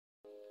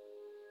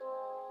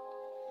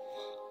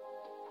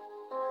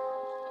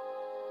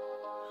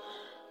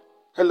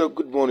Hello,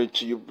 good morning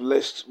to you.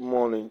 Blessed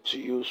morning to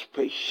you,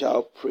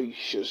 special,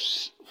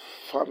 precious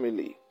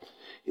family.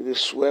 It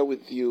is well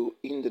with you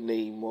in the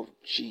name of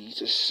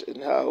Jesus.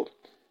 And how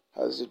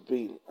has it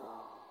been?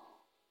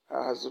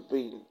 How has it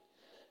been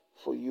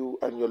for you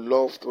and your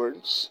loved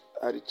ones?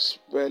 And it's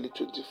barely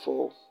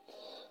 24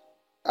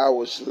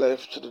 hours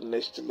left to the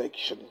next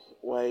election.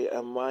 Why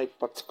am I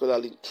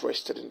particularly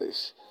interested in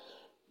this?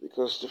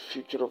 Because the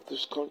future of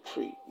this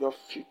country, your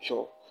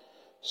future,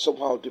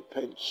 somehow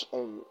depends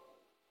on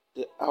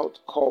the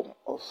outcome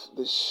of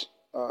this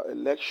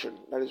election.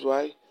 That is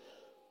why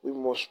we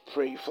must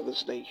pray for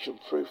this nation,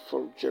 pray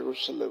for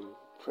Jerusalem,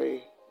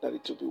 pray that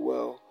it will be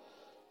well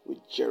with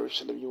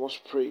Jerusalem. You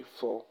must pray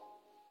for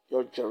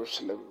your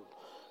Jerusalem.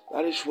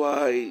 That is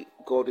why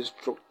God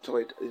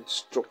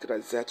instructed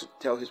Isaiah to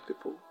tell his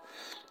people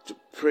to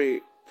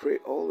pray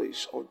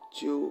always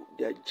until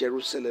their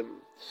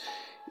Jerusalem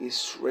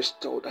is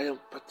restored. I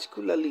am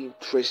particularly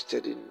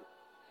interested in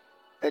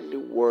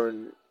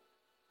anyone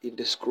in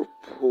this group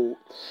who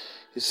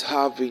is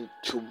having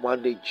to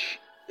manage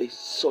a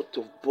sort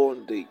of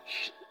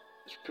bondage,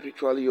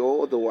 spiritually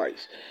or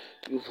otherwise.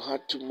 You've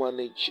had to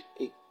manage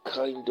a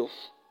kind of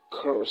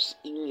curse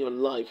in your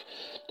life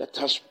that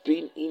has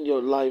been in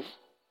your life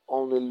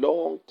on a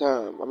long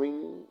time. I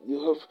mean,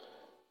 you have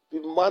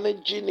been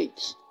managing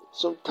it,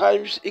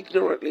 sometimes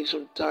ignorantly,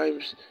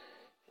 sometimes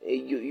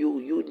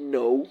you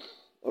know,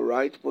 all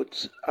right,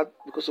 but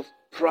because of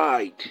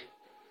pride,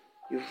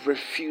 you've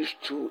refused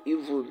to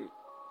even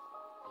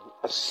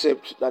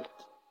accept that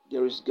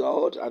there is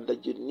God and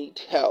that you need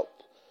help.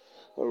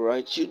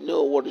 Alright, you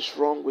know what is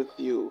wrong with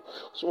you.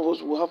 Some of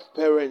us will have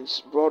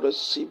parents, brothers,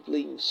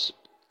 siblings,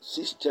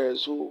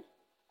 sisters who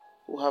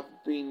have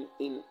been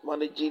in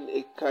managing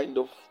a kind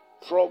of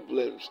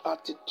problems,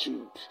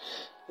 attitude,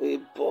 a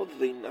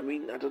burden.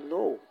 I don't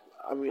know.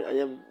 I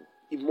am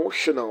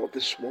emotional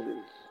this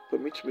morning.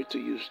 Permit me to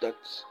use that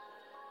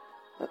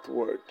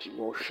word,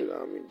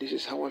 emotional. This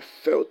is how I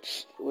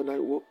felt when I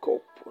woke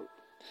up.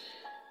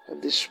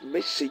 And this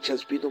message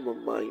has been on my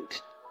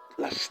mind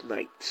last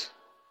night,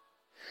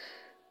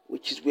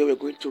 which is where we're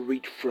going to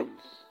read from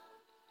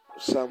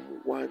Psalm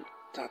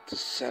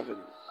 137.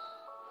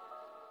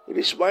 It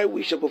is my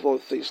wish above all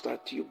things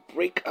that you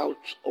break out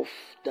of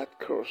that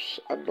curse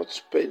and not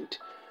spend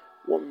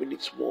 1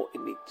 minute more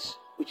in it,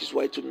 which is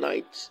why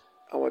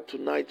our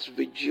tonight's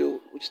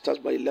vigil, which starts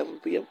by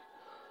 11 p.m.,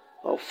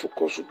 our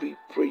focus will be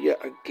prayer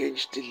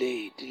against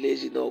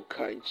delays in all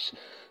kinds,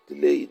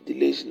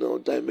 delays in all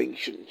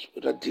dimensions,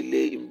 whether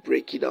delay in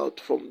breaking out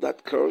from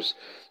that curse,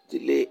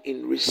 delay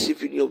in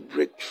receiving your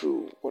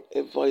breakthrough,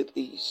 whatever it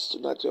is.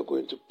 Tonight we are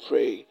going to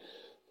pray.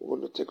 We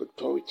want to take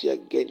authority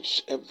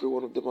against every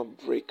one of them and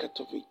break out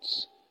of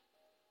it.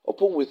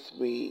 Open with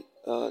me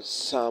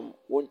Psalm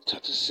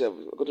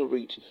 137. We're going to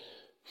read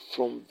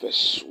from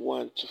verse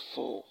 1 to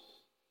 4.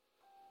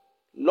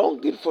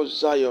 Longing for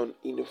Zion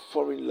in a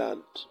foreign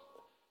land,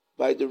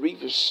 by the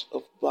rivers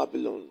of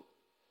Babylon.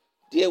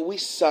 There we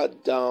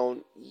sat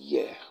down,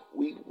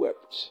 we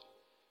wept.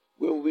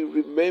 When we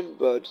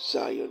remembered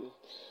Zion,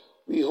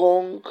 we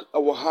hung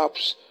our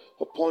harps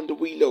upon the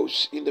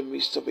willows in the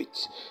midst of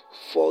it.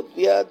 For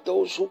there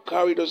those who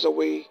carried us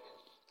away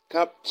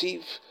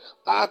captive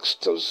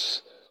asked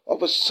us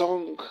of a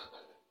song,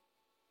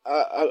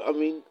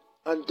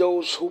 and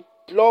those who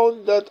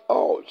plundered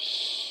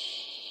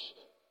us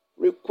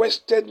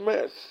requested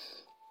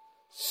mirth,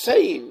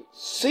 saying,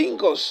 sing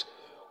us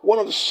one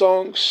of the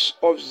songs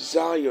of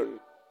Zion.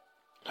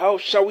 How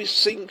shall we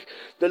sing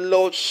the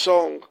Lord's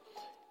song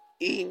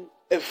in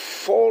a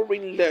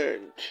foreign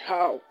land?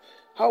 How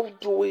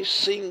do we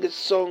sing a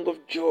song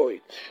of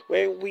joy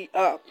when we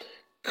are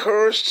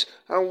cursed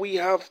and we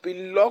have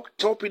been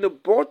locked up in a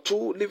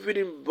bottle, living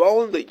in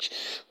bondage,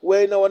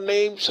 when our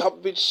names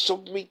have been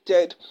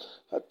submitted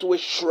to a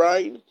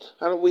shrine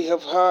and we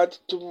have had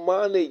to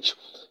manage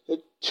a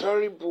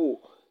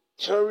terrible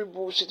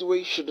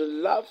situation, a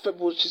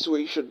laughable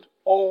situation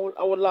all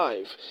our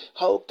life?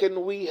 How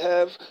can we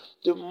have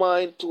the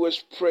mind to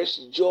express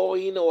joy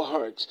in our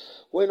hearts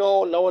when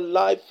all our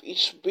life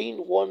is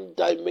being one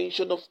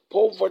dimension of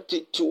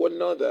poverty to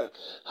another?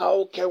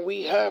 How can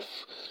we have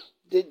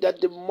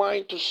the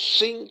mind to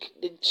sing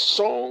the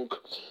song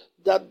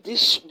that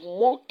this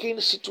mocking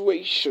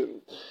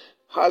situation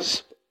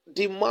has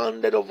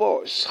demanded of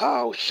us?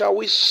 How shall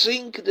we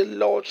sing the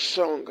Lord's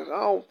song?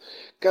 How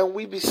can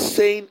we be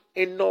sane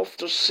enough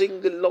to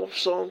sing the love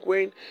song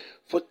when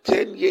for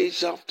 10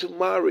 years after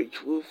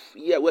marriage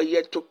we're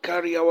yet to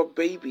carry our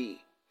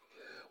baby?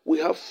 We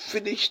have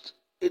finished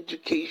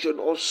education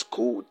or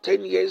school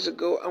 10 years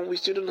ago and we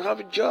still don't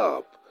have a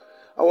job.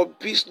 Our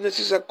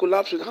businesses are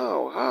collapsing.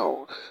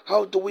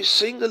 How do we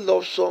sing a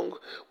love song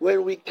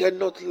when we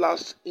cannot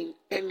last in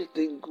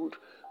anything good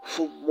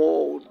for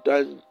more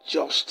than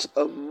just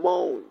a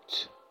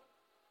month?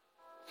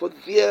 For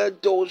there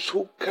those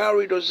who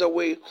carried us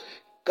away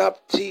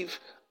captive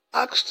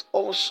asked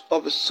us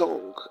of a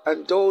song,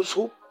 and those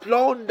who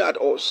plundered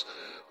us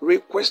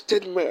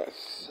requested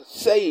mirth,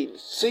 saying,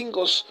 sing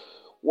us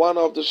one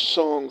of the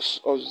songs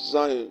of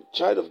Zion.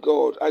 Child of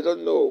God, I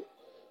don't know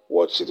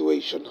what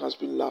situation has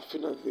been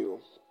laughing at you.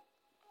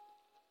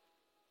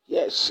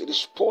 Yes, it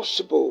is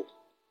possible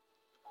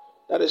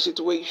that a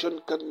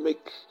situation can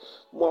make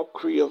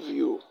mockery of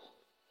you.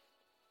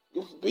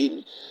 You've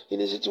been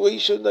in a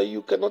situation that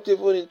you cannot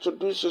even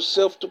introduce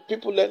yourself to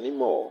people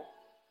anymore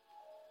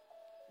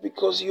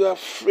because you are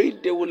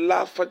afraid they will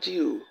laugh at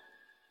you.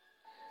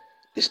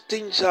 These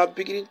things are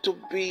beginning to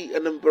be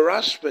an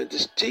embarrassment, a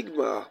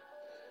stigma.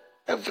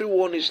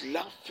 Everyone is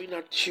laughing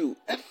at you.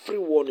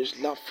 Everyone is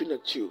laughing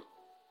at you.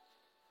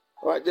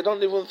 Right? They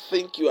don't even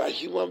think you are a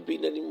human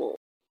being anymore.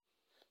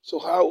 So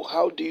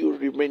how do you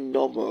remain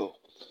normal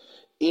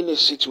in a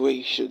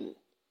situation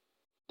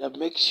that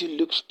makes you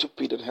look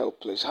stupid and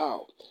helpless?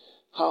 How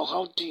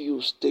do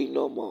you stay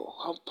normal?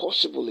 How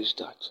possible is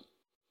that?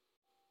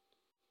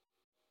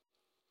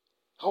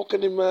 How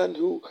can a man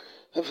who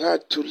have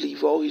had to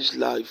live all his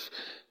life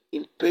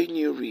in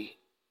penury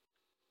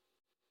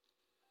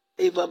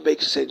ever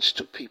make sense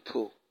to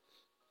people?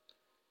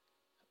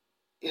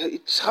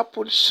 It's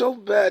happened so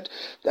bad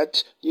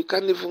that you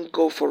can't even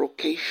go for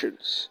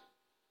occasions.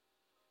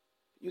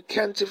 You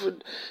can't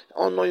even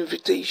honor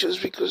invitations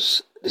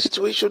because the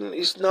situation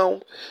is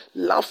now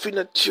laughing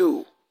at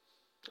you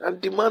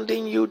and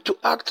demanding you to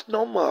act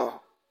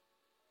normal.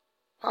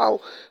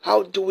 How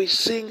do we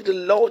sing the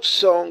Lord's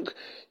song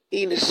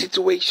in a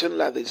situation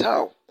like this?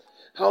 How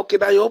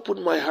can I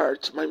open my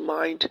heart, my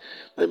mind,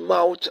 my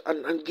mouth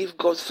and give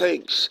God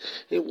thanks?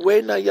 And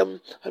when I'm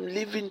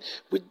living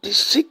with this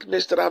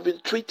sickness that I've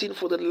been treating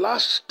for the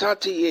last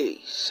 30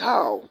 years,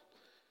 how?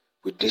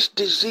 With this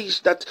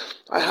disease that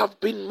I have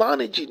been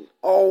managing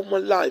all my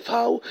life,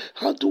 how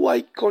do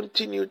I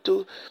continue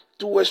to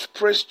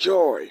express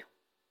joy,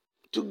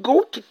 to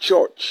go to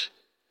church,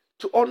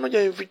 to honor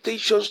your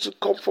invitations to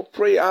come for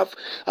prayer?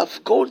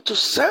 I've gone to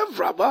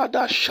several.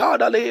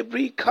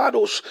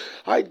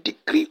 I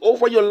decree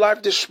over your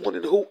life this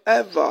morning,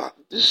 whoever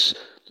this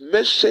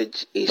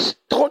message is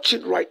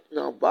touching right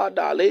now,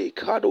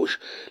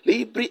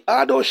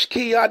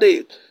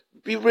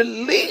 be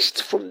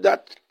released from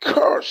that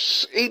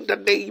curse in the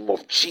name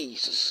of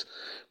Jesus.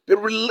 Be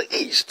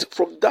released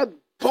from that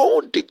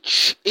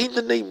bondage in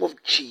the name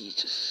of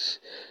Jesus.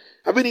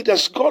 I mean, it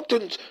has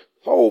gotten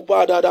it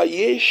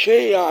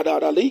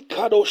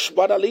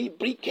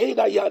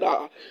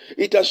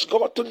has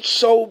gotten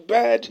so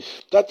bad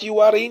that you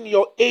are in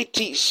your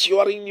 80s, you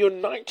are in your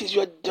 90s,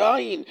 you are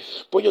dying,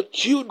 but your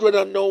children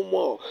are no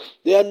more.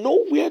 They are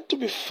nowhere to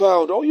be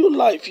found. All your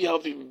life you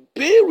have been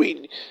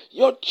burying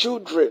your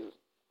children.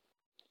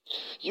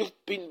 You've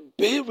been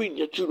burying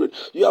your children.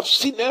 You have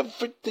seen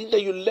everything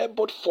that you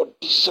labored for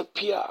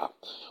disappear.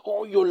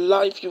 All your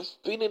life you've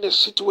been in a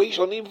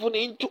situation, even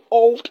into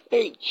old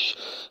age,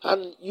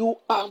 and you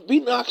have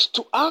been asked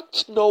to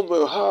act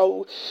normal.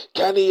 How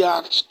can he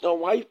act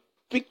normal? I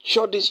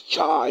picture this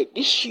child,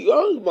 this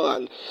young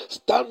man,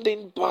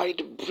 standing by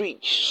the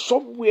bridge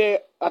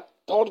somewhere at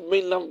Third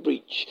Mainland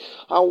Bridge,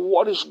 and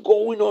what is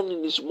going on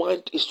in his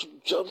mind is to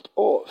jump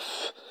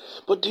off.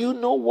 But do you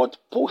know what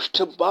pushed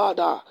him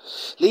bada?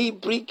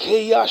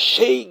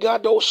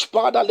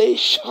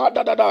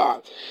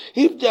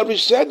 If there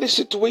is any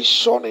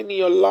situation in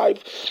your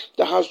life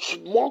that has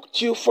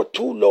mocked you for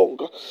too long,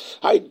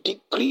 I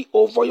decree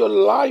over your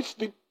life,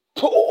 be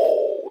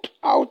pulled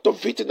out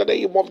of it in the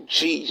name of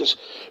Jesus.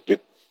 Be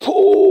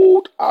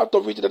pulled out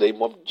of it in the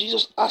name of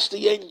Jesus, as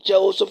the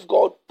angels of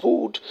God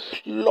pulled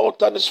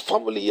Lot and his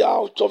family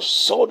out of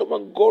Sodom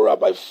and Gomorrah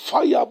by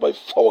fire, by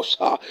force.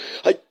 I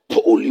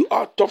pull you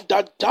out of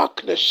that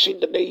darkness in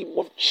the name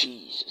of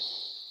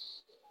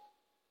Jesus.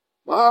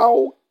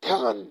 How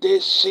can they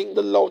sing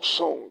the Lord's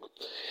song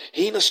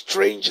in a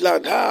strange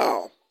land?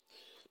 How?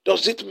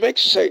 Does it make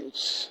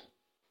sense?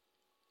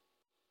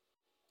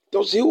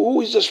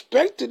 Who is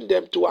expecting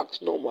them to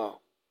act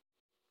normal?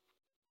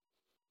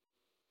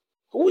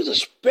 Who is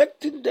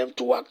expecting them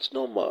to act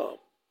normal?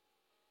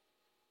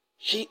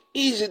 She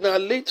is in her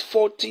late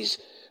 40s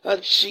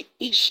and she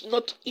is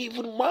not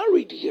even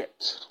married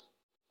yet.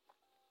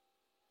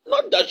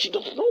 Not that she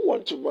does not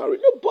want to marry.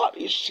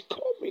 Nobody is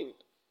coming.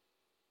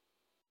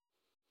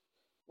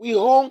 We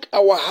hung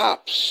our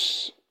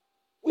harps.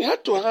 We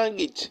had to hang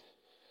it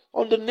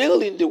on the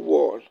nail in the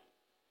wall.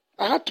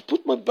 I had to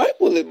put my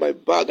Bible in my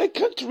bag. I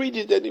can't read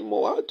it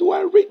anymore. How do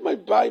I read my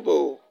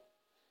Bible?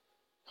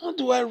 How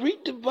do I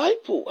read the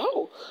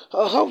Bible?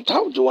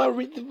 How do I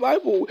read the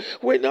Bible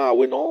when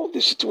all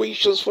the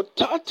situations for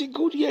 30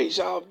 good years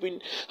have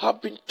been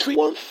treating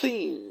one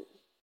thing?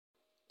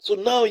 So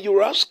now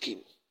you're asking,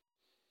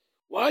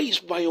 why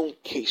is my own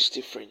case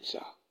different,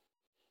 sir?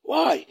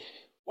 Why?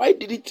 Why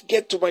did it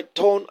get to my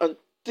turn and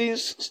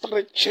things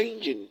started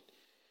changing?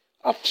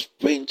 I've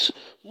spent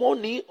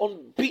money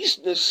on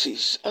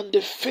businesses and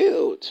they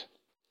failed.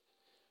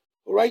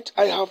 Right?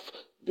 I have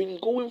been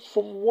going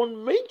from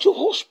one major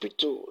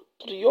hospital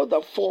to the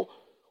other for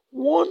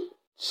one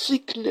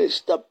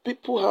sickness that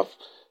people have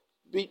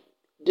been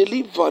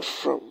delivered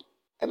from.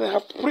 And I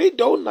have prayed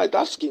all night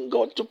asking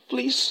God to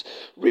please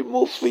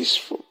remove this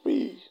from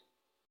me.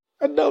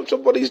 And now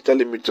somebody is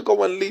telling me to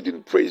come and lead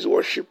in praise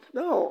worship.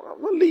 No,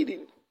 I'm not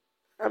leading.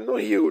 I'm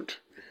not healed.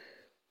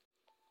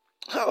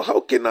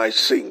 How can I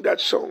sing that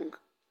song?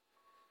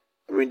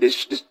 I mean,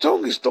 this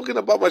song is talking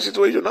about my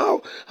situation.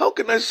 How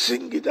can I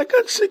sing it? I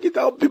can't sing it.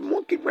 I'll be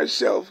mocking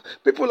myself.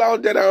 People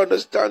out there, I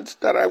understand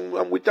that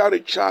I'm without a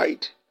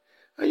child.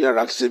 And you're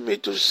asking me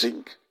to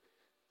sing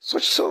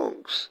such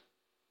songs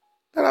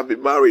that I've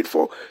been married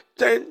for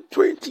 10,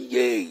 20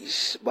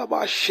 years.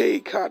 Baba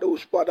Sheikh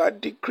Hados, but I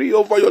decree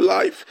over your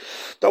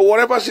life that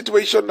whatever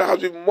situation that has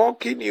been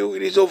mocking you,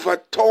 it is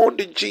overturned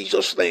in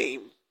Jesus'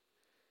 name.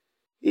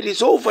 It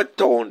is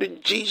overturned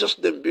in Jesus'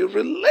 name. Be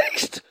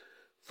released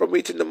from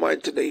it in the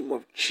mighty name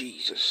of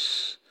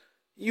Jesus.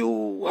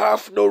 You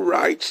have no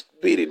right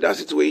being in that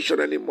situation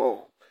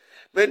anymore.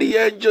 May the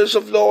angels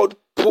of Lord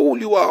pull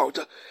you out.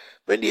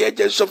 May the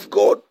angels of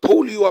God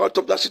pull you out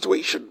of that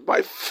situation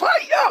by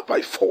fire,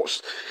 by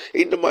force,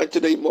 in the mighty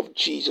name of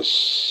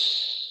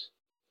Jesus.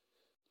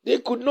 They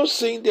could not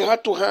sing. They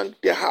had to hang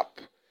their harp,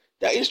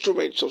 their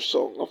instruments of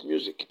song, of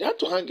music. They had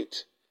to hang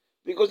it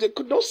because they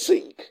could not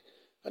sing.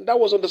 And that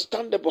was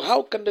understandable.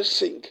 How can they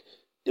sing?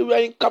 They were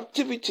in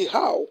captivity.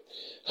 How?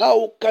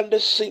 How can they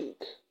sing?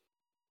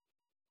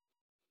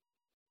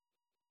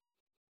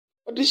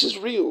 But this is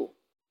real.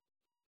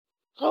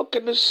 How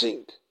can they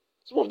sing?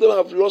 Some of them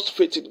have lost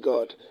faith in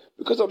God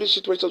because of these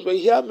situations. But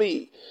hear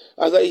me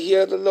as I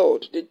hear the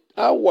Lord. The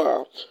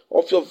hour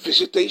of your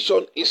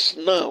visitation is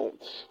now.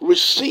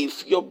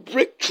 Receive your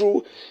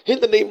breakthrough in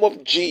the name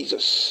of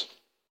Jesus.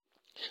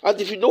 And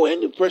if you know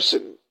any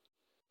person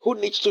who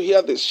needs to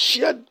hear this,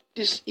 share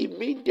this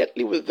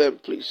immediately with them,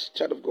 please,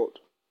 child of God.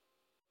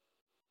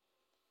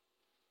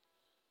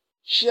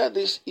 Share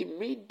this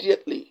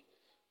immediately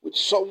with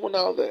someone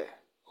out there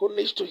who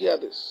needs to hear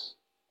this.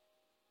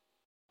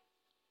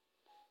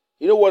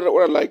 You know what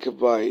I like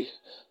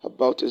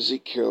about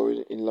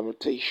Ezekiel in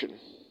Lamentation?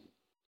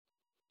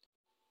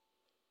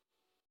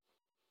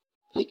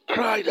 He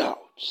cried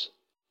out.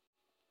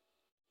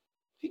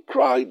 He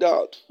cried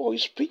out for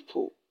his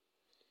people.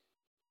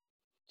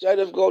 Child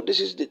of God, this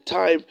is the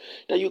time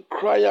that you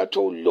cry out,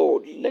 oh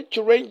Lord, let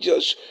your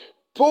angels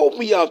pull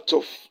me out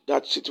of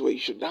that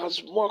situation that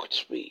has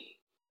mocked me.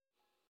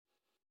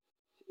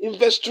 In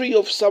verse 3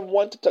 of Psalm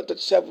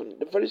 137,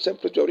 the very same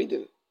place we are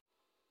reading,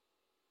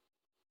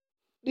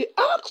 they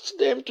asked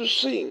them to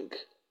sing.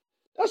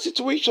 That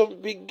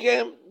situation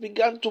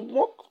began to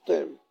mock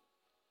them.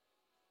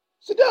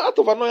 So they're out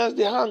of annoyance,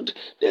 they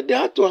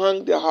had to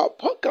hang their harp.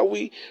 How can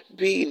we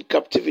be in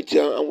captivity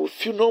and we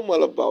feel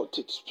normal about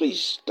it?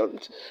 Please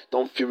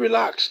don't feel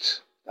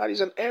relaxed. That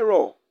is an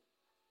error.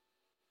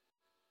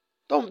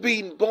 Don't be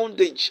in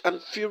bondage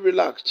and feel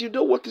relaxed. You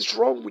know what is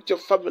wrong with your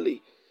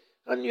family,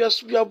 and you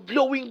are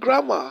blowing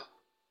grammar.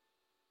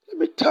 Let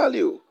me tell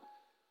you.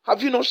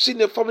 Have you not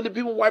seen a family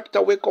being wiped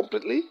away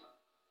completely?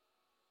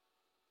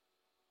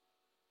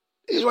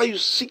 This is why you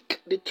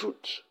seek the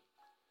truth,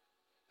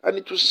 and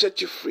it will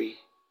set you free.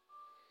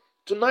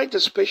 Tonight,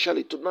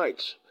 especially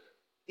tonight,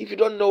 if you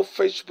don't know our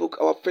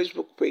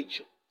Facebook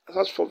page,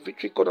 that's for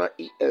Victory Corner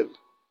EM,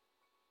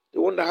 the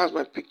one that has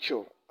my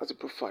picture as a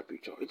profile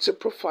picture. It's a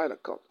profile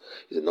account.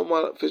 It's a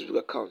normal Facebook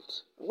account.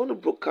 I'm going to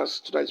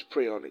broadcast tonight's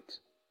prayer on it.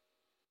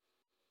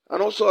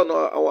 And also on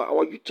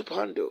our YouTube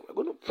handle, I'm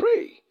going to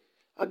pray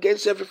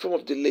against every form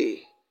of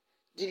delay.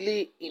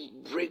 Delay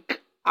in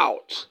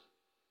breakout.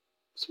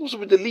 It's supposed to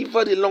be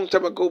delivered a long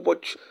time ago,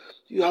 but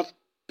you have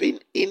been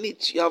in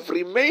it. You have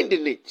remained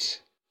in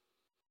it.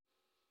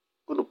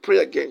 I'm going to pray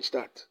against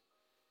that.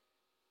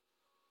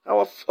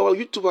 Our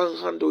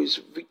YouTube handle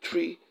is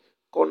Victory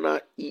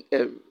Corner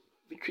EM.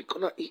 Victory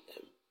Corner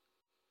EM.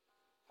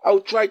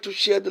 I'll try to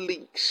share the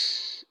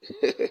links.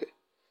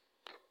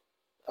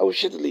 I will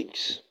share the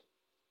links.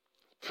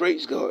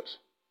 Praise God.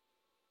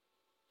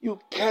 You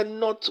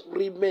cannot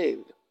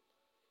remain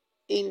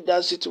in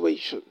that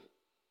situation.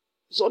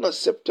 It's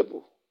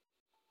unacceptable.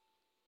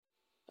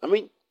 I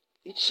mean,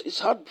 it's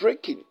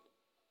heartbreaking.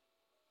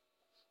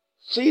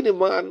 Seeing a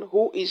man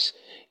who is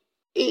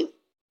in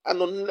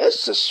an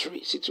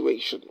unnecessary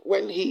situation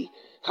when he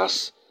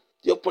has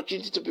the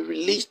opportunity to be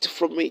released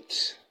from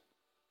it.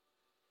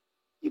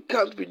 You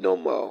can't be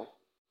normal.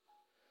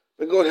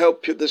 May God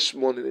help you this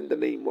morning in the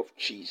name of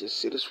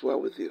Jesus. It is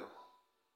well with you.